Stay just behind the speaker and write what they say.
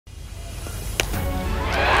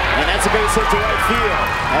Finds a base hit to right field.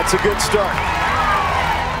 That's a good start.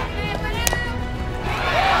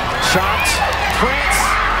 Chopped. Prince.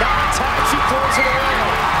 Not in time. She throws it away.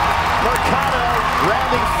 Mercado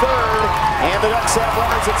rounding third. And the Ducks have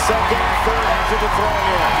runners at second and third after the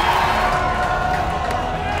throw-in.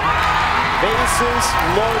 Bases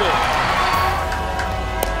loaded.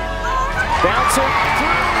 Bouncing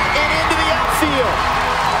through and into the outfield.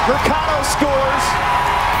 Mercado scores.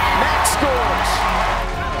 Max scores.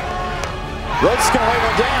 Rhodes going to lay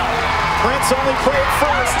one down. Prince only play at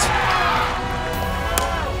first.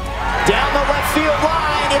 Down the left field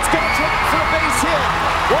line. It's going to drop for a base hit.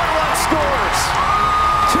 1 run scores.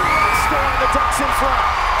 2 runs score. The Ducks in front.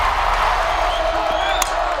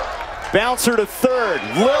 Bouncer to third.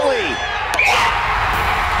 Lilly.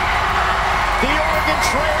 The Oregon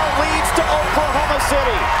Trail leads to Oklahoma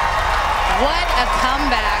City. What a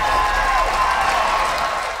comeback